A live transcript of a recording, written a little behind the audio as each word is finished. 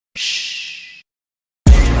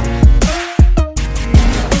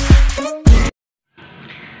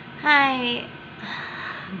Hi!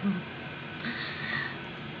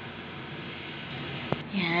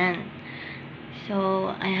 Yan.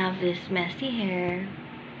 So, I have this messy hair.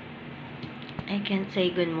 I can't say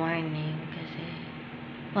good morning kasi,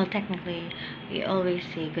 well, technically, we always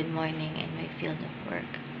say good morning in my field of work.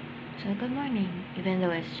 So, good morning, even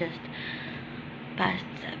though it's just past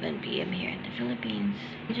 7 p.m. here in the Philippines.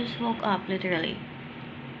 I just woke up, literally.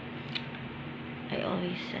 I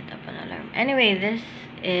always set up an alarm. Anyway, this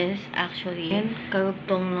is actually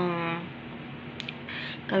karugtong nung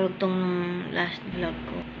last vlog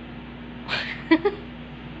ko.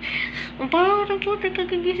 Ang parang ng putik,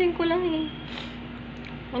 kagigising ko lang eh.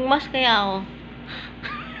 Magmas kaya ako.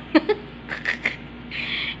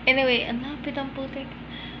 Anyway, ang lapit ang putik.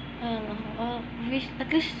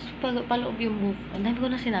 At least paloob yung buhok. Ang dami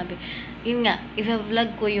ko na sinabi. Yun nga,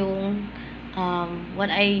 i-vlog ko yung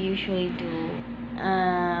what I usually do.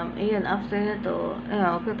 Ayun, after na to,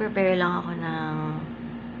 prepare lang ako ng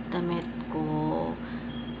damit ko.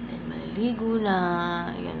 Then, maliligo na.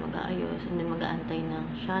 Ayun, mag-aayos. And then, mag-aantay ng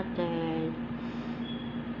shuttle.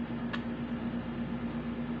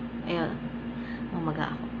 Ayun,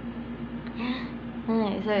 mamaga ako.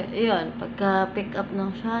 So, ayun, pagka pick up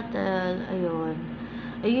ng shuttle, ayun,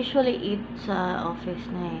 I usually eat sa office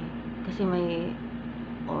na eh. Kasi may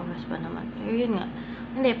oras pa naman. Pero yun nga,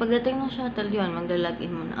 hindi, pagdating ng shuttle yun,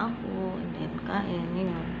 magla-login muna ako, and then kain,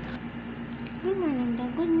 yun. Good morning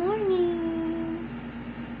daw, good morning!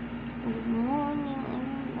 Good morning,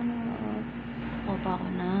 ako pa ako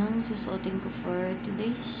nang susuotin ko for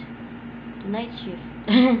tonight's shift.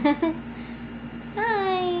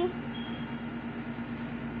 Hi!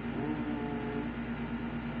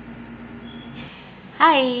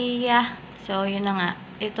 Hi! Yeah, so yun na nga,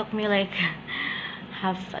 it took me like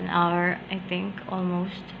half an hour, I think,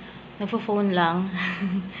 almost. Nagpo-phone lang.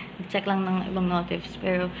 Check lang ng ibang notifs.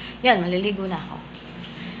 Pero, yan, maliligo na ako.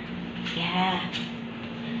 Yeah.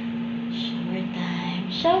 Shower time.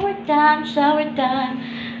 Shower time. Shower time.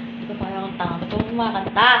 Hindi ko parang akong tanga. Ba't ako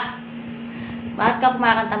kumakanta? Bakit ka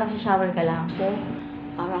kumakanta? Magsha-shower ka lang. So,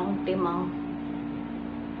 parang akong timang.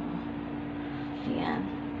 Yan.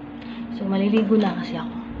 So, maliligo na kasi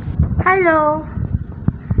ako. Hello!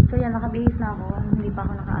 So, yan, nakabihis na ako. Hindi pa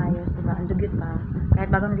ako nakaayos, diba? Ang dugyot pa.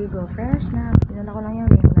 Kahit bagong ligo, fresh na. Pinala ko lang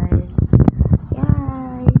yung ring light.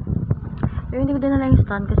 Yay! Pero hindi ko dinala yung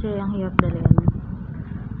stand kasi ang hirap dalhin.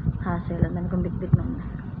 Hassle. Ang dami kong bit-bit nun.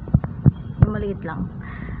 Yung maliit lang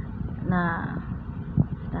na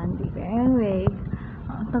standy. Pero anyway,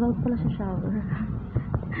 ang tagal pala sa shower.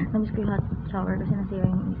 Namiss ko yung hot shower kasi nasira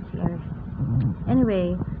yung CR.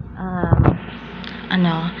 Anyway,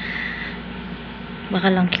 baka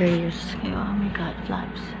lang curious kayo. Oh my god,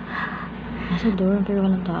 flaps. Nasa dorm pero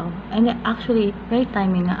walang tao. And actually, very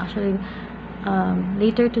timing nga. Actually,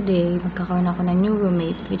 later today, magkakaroon ako ng new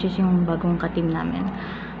roommate, which is yung bagong ka-team namin.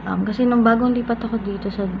 Kasi nung bagong lipat ako dito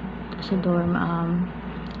sa dorm,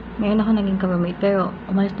 mayroon ako naging ka-roommate, pero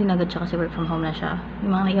umalis din agad siya kasi work from home na siya.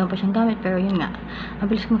 Yung mga naiwan pa siyang gamit, pero yun nga. Ang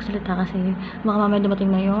bilis ko magsalita kasi baka mamaya dumating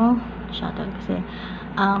na yung shuttle kasi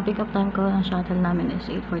ang pick-up time ko ng shuttle namin is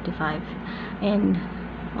 8:45 and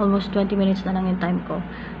almost 20 minutes na lang yung time ko.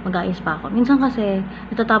 Mag-aayos pa ako. Minsan kasi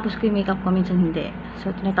natatapos ko yung makeup ko, minsan hindi.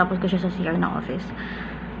 So, tinatapos ko siya sa CR ng office.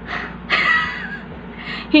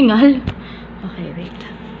 Hingal. Okay, wait.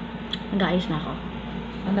 Mag-aayos na ako.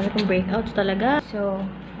 Ang dami kong breakouts talaga. So,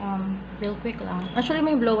 real quick lang. Actually,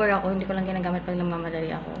 may blower ako. Hindi ko lang ginagamit pag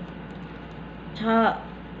nagmamadali ako. Tsaka,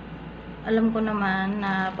 alam ko naman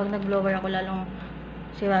na pag nag-blower ako, lalong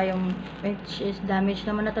sira yung, which is damage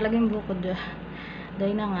naman na talaga yung buko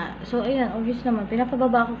dahil na nga. So, ayan, obvious naman.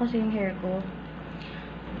 Pinapababa ko kasi yung hair ko.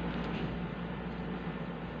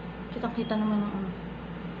 Kitang-kita naman yung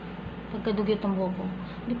pagkadugyot ng buko.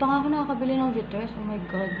 Hindi pa nga ako nakakabili ng vitres. Oh my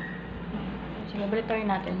god. Sige, balik tayo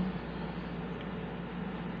natin.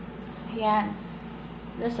 Ayan.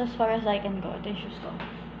 That's as far as I can go. Ito yung shoes ko.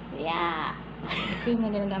 Yeah! Cream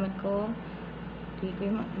na ginagamit ko.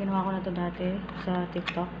 Cream. Ginawa ko na to dati sa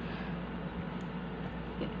TikTok.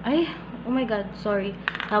 Ay! Oh my god. Sorry.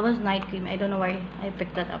 That was night cream. I don't know why I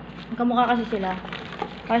picked that up. Kamukha kasi sila.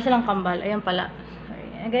 Para silang kambal. Ayan pala. Sorry.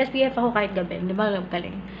 Nag-SPF ako kahit gabi. Di ba?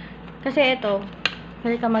 Galing. Kasi ito,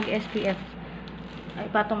 pwede ka mag-SPF. Ay,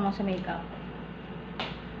 patong mo sa makeup.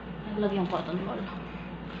 Naglag yung cotton ball.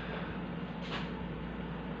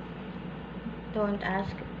 Don't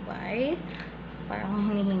ask why. Parang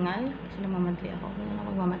hinihingal. Kasi namamadali ako. Kaya na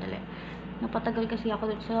magmamadali. Napatagal kasi ako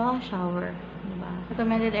dun sa shower. Diba?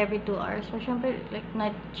 Recommended every 2 hours. So, syempre, like,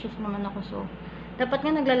 night shift naman ako. So, dapat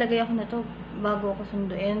nga naglalagay ako nito bago ako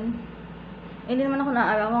sunduin. Eh, hindi naman ako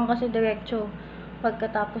naaarawan kasi diretso.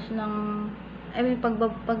 pagkatapos ng,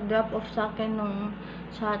 pag-drop off sa akin nung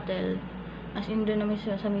shuttle, as in doon namin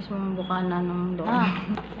sa mismong bukana nung doon.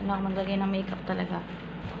 Ano ako maglagay ng makeup talaga.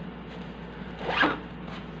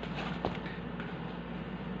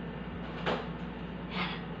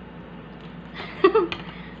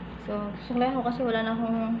 So, suklay ako kasi wala na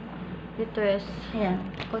akong litres. Ayan,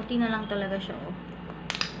 konti na lang talaga siya, oh.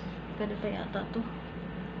 Pwede pa yata to.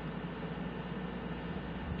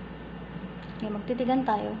 Ayan, magtitigan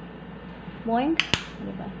tayo. Boing,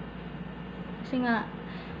 diba? Kasi nga,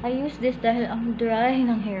 I use this dahil ang dry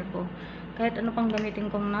ng hair ko. Kahit ano pang gamitin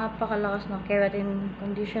kong napakalakas na keratin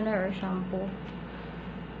conditioner or shampoo.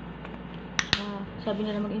 Sabi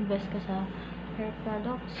nila mag-invest ka sa hair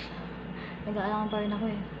products. Nag-aalangan pa rin ako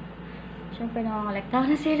eh. Siyempre, nangangalekta ako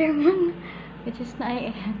ng Sailor Moon. Which is na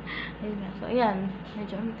ayun nga. So, ayan.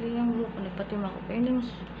 Medyo amikli yung buhok ko. Nagpatim ako. Pero hindi mo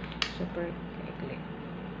super kaikli.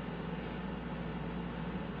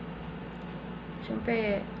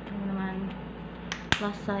 Siyempre, ano naman,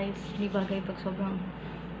 plus size. Hindi bagay pag sobrang,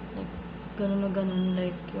 like, ganun na ganun.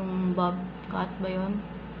 Like, yung bob cut ba yun?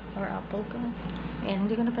 Or apple cut. Ayan,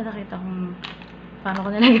 hindi ko na pinakita kung paano ko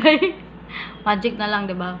nilagay. Magic na lang,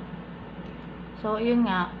 diba? So, yun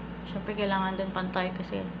nga. Siyempre, kailangan din pantay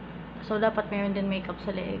kasi. So, dapat mayroon din makeup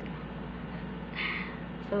sa leeg.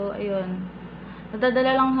 So, ayun.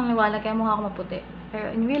 Nadadala lang sa liwanag kaya mukha ako maputi. Pero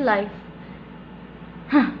in real life,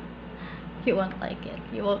 you won't like it.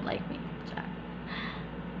 You won't like me. Char.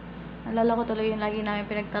 Nalala ko tuloy yung lagi namin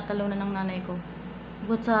pinagtatalunan ng nanay ko.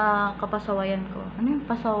 Bukod sa kapasawayan ko. Ano yung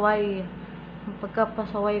pasaway? Yung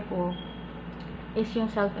pagkapasaway ko is yung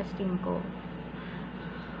self-esteem ko.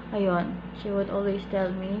 Ayun. She would always tell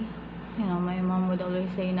me, you know, my mom would always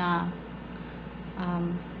say na,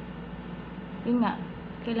 yun nga,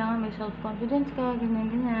 kailangan may self-confidence ka, ganyan,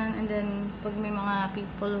 ganyan. And then, pag may mga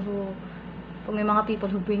people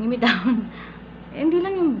who bring me down, hindi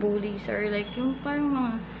lang yung bullies or like, yung parang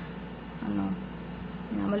mga, ano,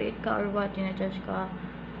 na maliit ka or what, judge ka,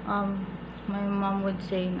 my mom would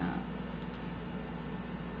say na,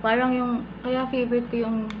 parang yung, kaya favorite ko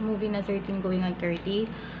yung movie na 13 Going on 30,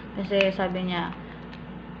 kasi sabi niya,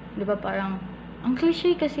 di ba parang, ang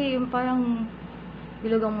cliche kasi yung parang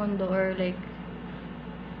bilog ang mundo or like,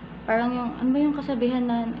 parang yung, ano ba yung kasabihan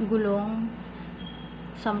na gulong,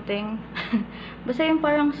 something. Basta yung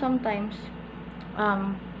parang sometimes,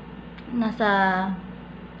 nasa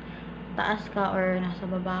taas ka or nasa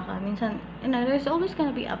baba ka. Minsan, you know, there's always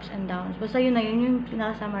gonna be ups and downs. Basta yun na yun yung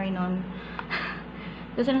pinaka-summary nun.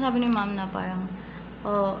 Kasi sinasabi ni mom na parang,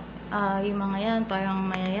 yung mga yan,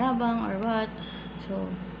 parang mayayabang or what.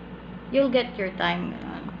 So, you'll get your time,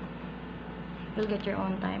 ganun. You'll get your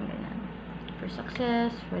own time, ganun. For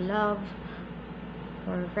success, for love,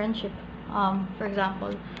 for friendship. For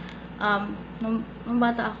example, nung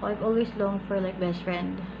bata ako, I've always longed for like best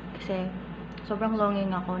friend. Kasi, sobrang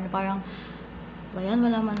longing ako, na parang, bayan,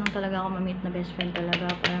 wala man lang talaga ako ma-meet na best friend talaga.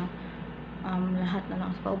 Parang, lahat na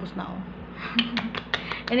lang, paubos na ako.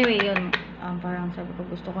 Anyway, yun, parang sabi ko,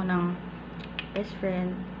 gusto ko ng best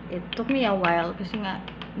friend. It took me a while, kasi nga,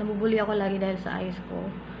 nabubuli ako lagi dahil sa eyes ko.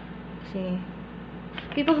 Kasi,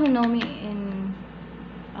 people who know me in,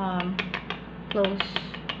 close,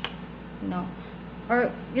 you know, or,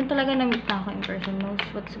 yun talaga na-meet na ako in person, knows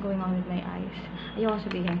what's going on with my eyes. Ayoko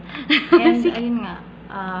sabihin. And, ayun nga,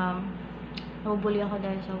 nabubuli ako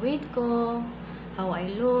dahil sa weight ko, how I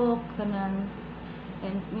look, ganun.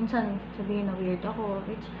 And, minsan, sabihin na weird ako,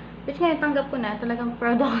 which ngayon, tanggap ko na, talagang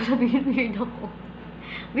proud ako sabihin weird ako.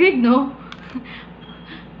 Weird, no?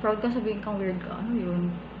 Proud ka sabihin kang weird ka. Ano yun?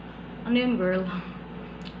 Ano yun, girl?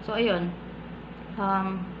 So, ayun.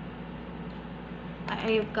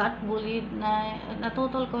 I got bullied na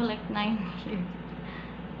total ko like 9 years.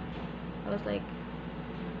 I was like,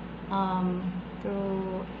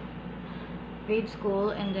 through grade school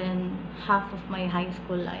and then half of my high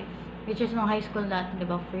school life. Which is nung high school dati,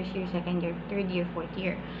 diba? First year, second year, third year, fourth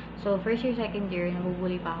year. So, first year, second year,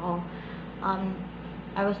 nabubuli pa ako.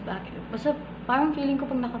 I was back. Basta, parang feeling ko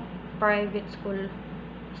pag naka-private school,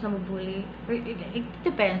 mas nabubuli. It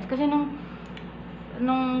depends. Kasi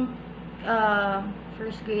nung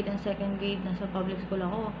first grade and second grade, nasa public school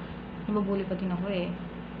ako, nabubuli pa din ako eh.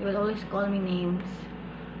 They would always call me names.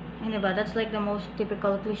 And diba, that's like the most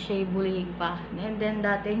typical cliche bullying pa. And then,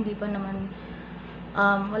 dati, hindi pa naman,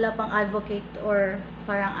 wala pang advocate or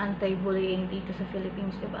parang anti-bullying dito sa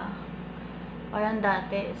Philippines, diba? Parang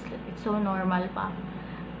dati, it's so normal pa.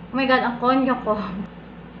 Oh my God, ang konyo ko.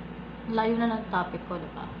 Layo na ng topic ko,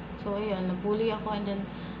 diba? So, ayun, nabully ako and then,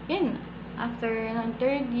 yun, after ng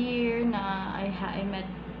third year na I met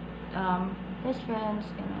best friends,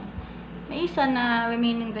 gano'n. may isa na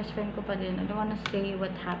remaining best friend ko pa din. I don't wanna say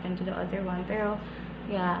what happened to the other one. Pero,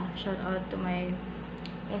 yeah, shout out to my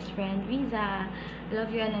best friend, Riza. I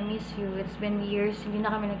love you and I miss you. It's been years, hindi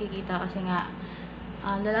na kami nagkikita kasi nga,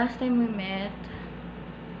 the last time we met,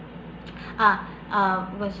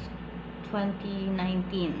 was 2019.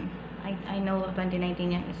 I know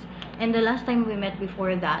 2019 yan is. And the last time we met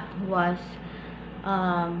before that was,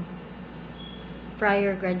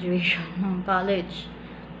 prior graduation ng college.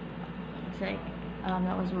 It's like,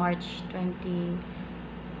 that was March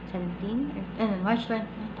 2017? March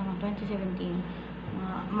 2017.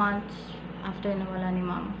 Months after nawala ni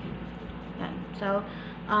mom. Yan. So,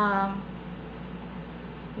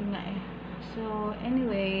 yun nga eh. So,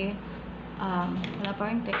 anyway, wala pa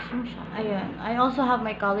rin text mo siya. Ayun. I also have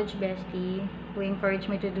my college bestie who encouraged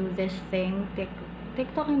me to do this thing.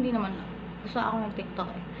 TikTok, hindi naman. Gusto ako ng TikTok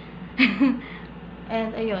eh.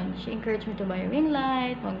 And, ayun. She encouraged me to buy a ring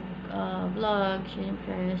light, mag-vlog.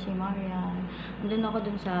 Siyempre, si Marian. Andun ako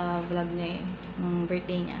dun sa vlog niya eh. Nung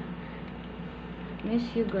birthday niya. Miss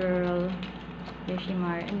you, girl.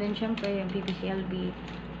 Yoshimar. And then, syempre, yung PPCLB.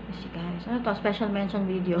 Miss you guys. Ano to? Special mention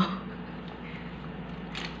video.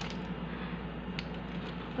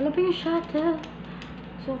 Wala pa yung shuttle.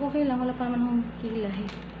 So, okay lang. Wala pa naman akong kilay.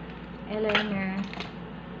 Eyeliner.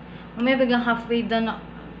 Mamaya biglang halfway done.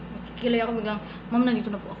 Kilay ako biglang, ma'am,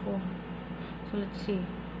 nandito na po ako. So, let's see.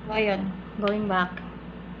 So, ayun. Going back.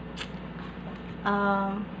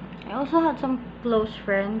 I also had some close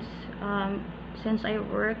friends. Since I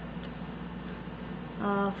worked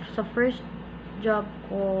sa first job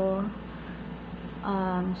ko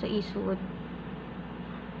sa Eastwood.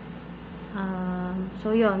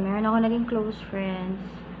 So yun, meron ako naging close friends.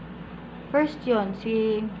 First yun,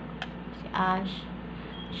 si Ash.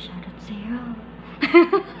 Shoutout sa'yo.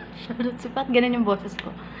 Shoutout si Pat, ganun yung boses ko.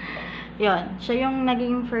 Yun, siya yung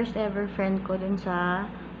naging first ever friend ko dun sa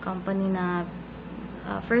company na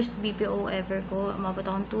first BPO ever ko. Umabot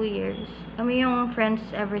akong 2 years. Kami yung friends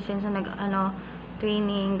ever since na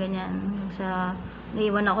training, ganyan. Sa,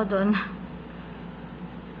 naiwan ako doon.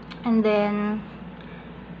 And then,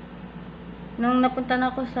 nung napunta na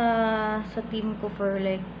ako sa team ko for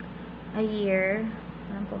like a year,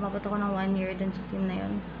 alam ko, umabot ako ng 1 year dun sa team na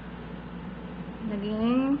yun.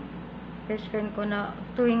 Naging best friend ko na,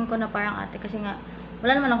 tuwing ko na parang ate. Kasi nga,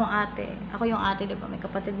 wala naman akong ate. Ako yung ate, diba? May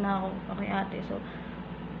kapatid na ako. Ako yung ate. So,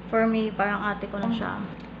 for me, parang ate ko lang siya.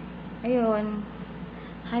 Ayun.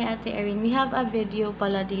 Hi, Ate Erin. We have a video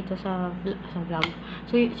pala dito sa vlog.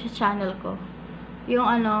 So, sa channel ko. Yung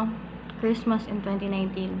Christmas in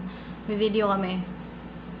 2019. May video kami.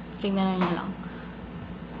 Tingnan nyo lang.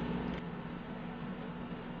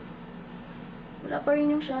 Wala pa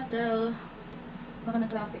rin yung shuttle. Baka na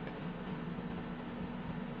traffic.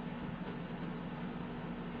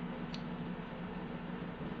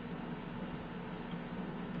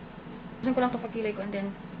 Saan ko lang ito pagkilay ko and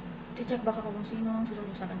then check back ako kung sino ang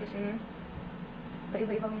susunod sa akin kasi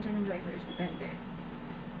paiba-iba minsan yung drivers. Depende.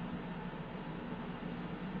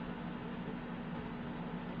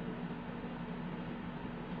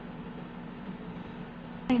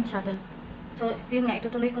 Ayun, shuttle. So, yun nga,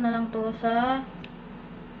 itutuloy ko na lang to sa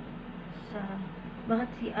bakit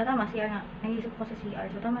CR? Tama, CR nga. Naisip ko sa CR.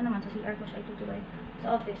 So, tama naman, sa CR ko siya itutuloy.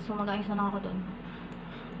 Sa office, so mag-ayos na lang ako doon.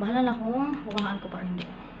 Bahala na kung bukahaan ko pa rin hindi.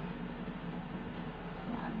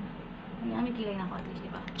 Yan, may kilay na ako at least,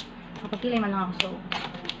 diba? Kapag kilay man lang ako, so,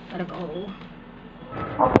 parang oo.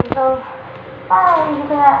 Okay, so, hindi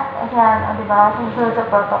ko na, yan, diba, susunod sa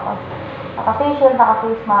protocol. Naka-facial,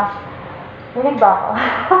 naka-face mask. Rinig ba ako?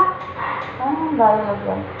 Dialogue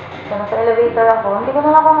yan. So, nasa elevator ako. Hindi ko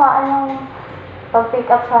na nakuhaan yung pag-pick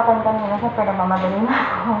up sa akin kanina. Siyempre, namamadali na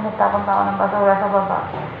ako. Nagtapunta ako ng basura sa baba.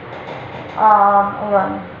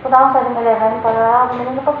 Ayun. Punta ako sa 7-Eleven para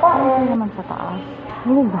bumili ng pagkain. Naman sa taas.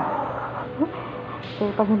 Rinig ba?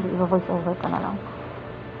 Kasi pag hindi, i-voice over ka na lang.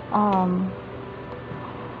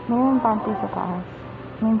 Mayroon pantry sa taas.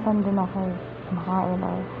 Minsan din ako kumakain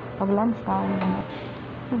or pag lunch time.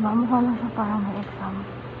 Diba, mukha lang siya parang may exam.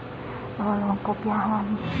 Baka lang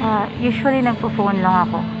kopyahan. Usually, nagpo-phone lang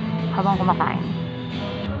ako habang kumakain.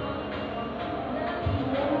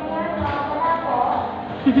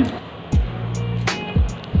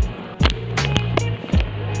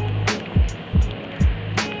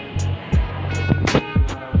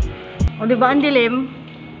 O, diba, ang dilim?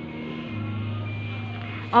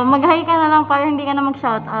 O, mag-hi ka na lang para hindi ka na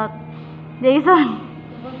mag-shoutout. Jason!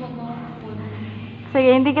 Sige,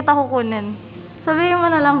 hindi kita kukunin. Sabihin mo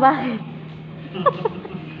na lang bakit.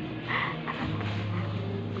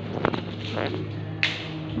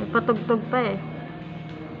 May patugtog pa eh.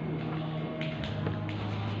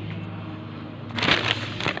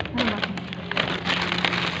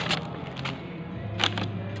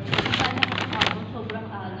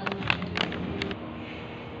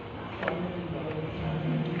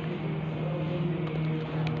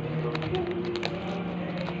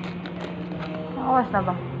 Oras na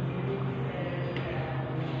ba?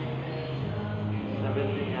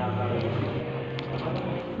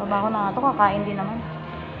 Baba ko na nga ito. Kakain din naman.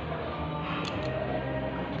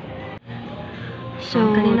 So,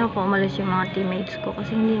 kanina po umalis yung mga teammates ko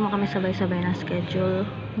kasi hindi naman kami sabay-sabay na schedule.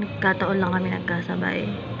 Nagkataon lang kami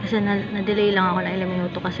nagkasabay. Kasi na-delay lang ako na ilang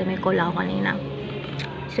minuto kasi may call ako kanina.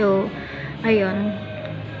 So, ayun.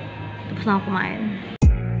 Tapos na ako kumain.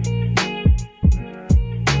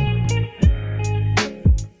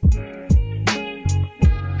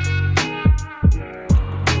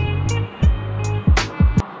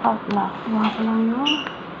 Out na. Mga ko lang yung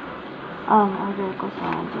order ko sa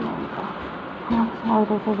Jamaica.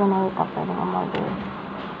 Order sa Jamaica, pwede kong order.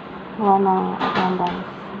 Gawa ng attendance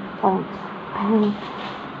points.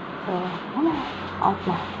 So, ano? Out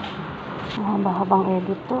na. Mahaba-habang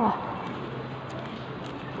edit to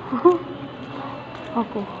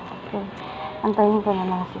Okay. Antayin ko na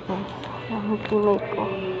lang si Grace. Yung teammate ko.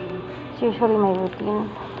 It's usually my routine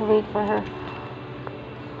to wait for her.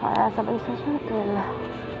 Para sabay sa shuttle.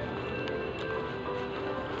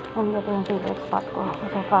 And ito yung favorite spot ko.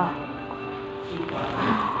 Yung sofa.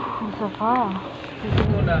 Yung sofa.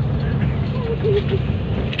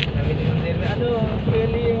 Ano,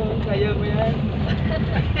 really yung kaya mo yan?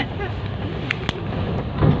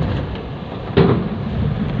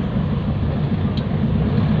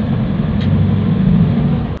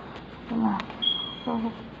 So,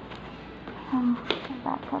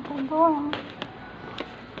 back at the dorm.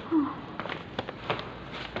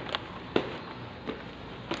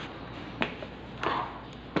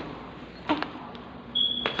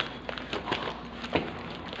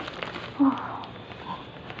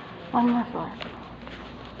 One more floor.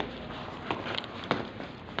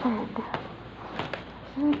 Third.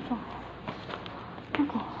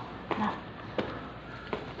 Okay. Now.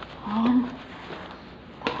 And.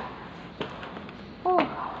 Oh.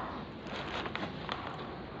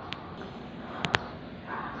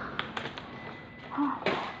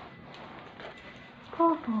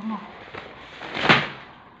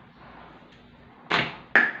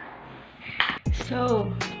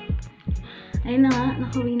 So, ayun na nga,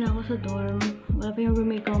 nakauwi na ako sa dorm. Wala pa yung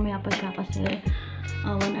roommate ko, maya pa siya kasi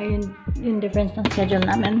 1 hour yung difference ng schedule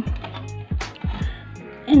namin.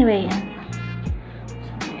 Anyway, yan.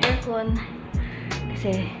 So, may aircon.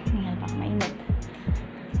 Kasi, hindi nga pa mainit.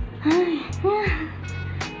 Ay,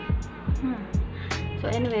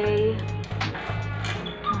 So, anyway,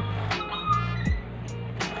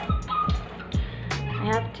 I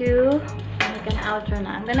have to make an outro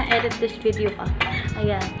na. I'm gonna edit this video pa.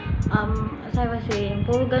 Ayan. As I was saying,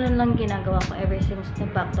 puro ganun lang ginagawa ko ever since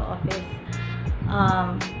nag-back to office.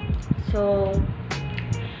 So,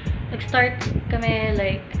 nag-start kami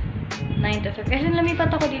like 9th of February. Kasi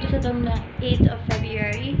lumipat ako dito sa dorm na 8th of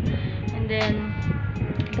February. And then,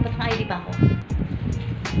 dapat naka-ID pa ako.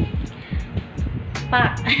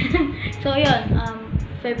 So, yun.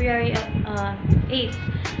 February 8th.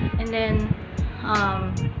 And then,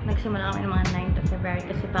 nagsimula kami ng mga 9th of February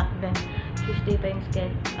kasi back then, Tuesday pa yung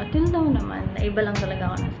sked. Till now naman, naiba lang talaga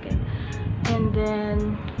ako ng sked. And then,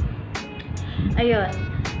 ayun.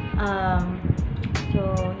 So,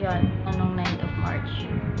 yun. Anong 9th of March?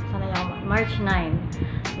 Sana yung March 9.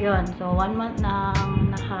 Yun. So, 1 month na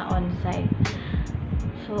naka-on-site.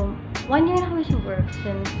 So, 1 year na kami sa work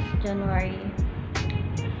since January.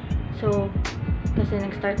 So, kasi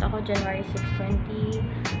nag-start ako January 6,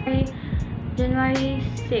 January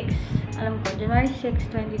 6, alam ko, January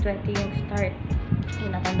 6, 2020 yung start.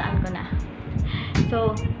 Yung natandaan ko na.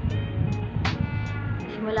 So,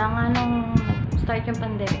 simula nga nung start yung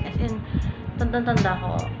pandemic, as in, tanda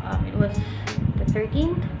ko, it was the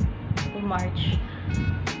 13th of March.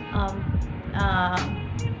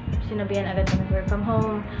 Sinabihan agad kami work from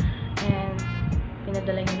home, and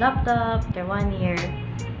pinadala yung laptop after 1 year.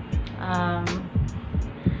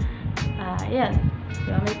 Yan.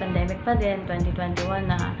 So, may pandemic pa din, 2021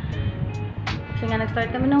 na. Kasi nga,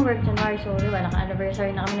 nag-start kami ng work January, so, diba,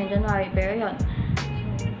 naka-anniversary na kami ng January, pero yun.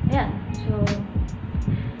 So, ayan. So,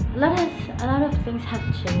 a lot of things have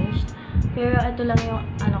changed, pero ito lang yung,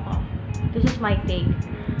 ko, this is my take.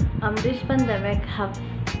 This pandemic have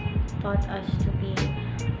taught us to be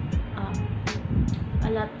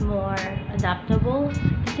a lot more adaptable.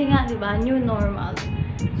 Kasi nga, diba, new normal.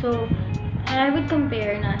 So, I would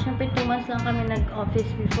compare na, syempre 2 months lang kami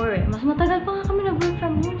nag-office before eh. Mas matagal pa nga kami nag-work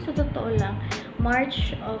from home, sa totoo lang.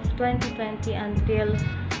 March of 2020 until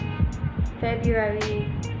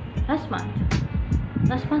February last month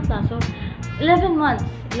na. So, 11 months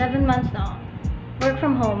na work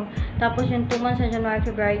from home. Tapos yung 2 months na January,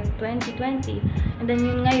 February 2020. And then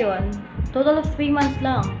yung ngayon, total of 3 months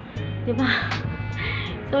lang. Diba?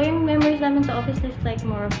 So, yung memories namin sa office is like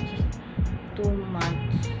more of just 2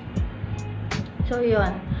 months. So,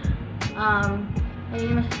 yun.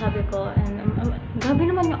 Ayun yung masasabi ko. And, grabe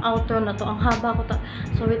naman yung outro na to. Ang haba ko.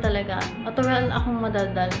 Sorry talaga. Natural akong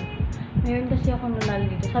madaldal. Mayroon kasi akong nunal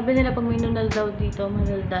dito. Sabi nila pag may nunal daw dito,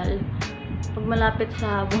 madaldal. Pag malapit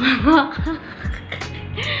sa bumabaka.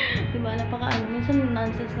 Diba? Napaka minsan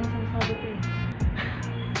nonsense lang sinasabi ko eh.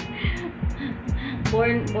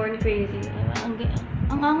 Born crazy.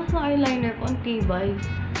 Ang angas ng eyeliner ko, ang tibay.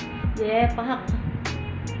 Yeah, pahak.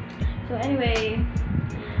 So anyway,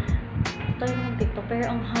 tayo ng TikTok.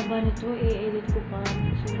 Pero ang haba nito, i-edit ko pa.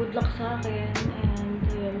 So good luck sa akin. And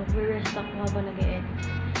mag-rest ako habang nag-edit.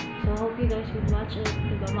 So hope you guys would watch it.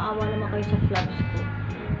 Diba? Maawa naman kayo sa flaps ko.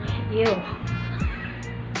 Ew.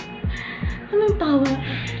 Anong tawa?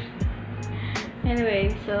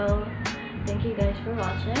 Anyway, so thank you guys for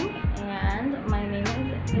watching. And my name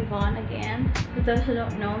is Yvonne again. For those who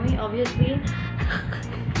don't know me, obviously.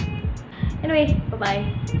 Anyway, bye-bye.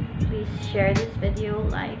 Please share this video,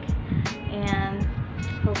 like, and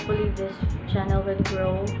hopefully this channel will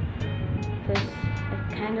grow. Because I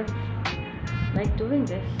kind of like doing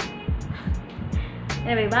this.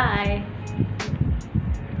 Anyway, bye!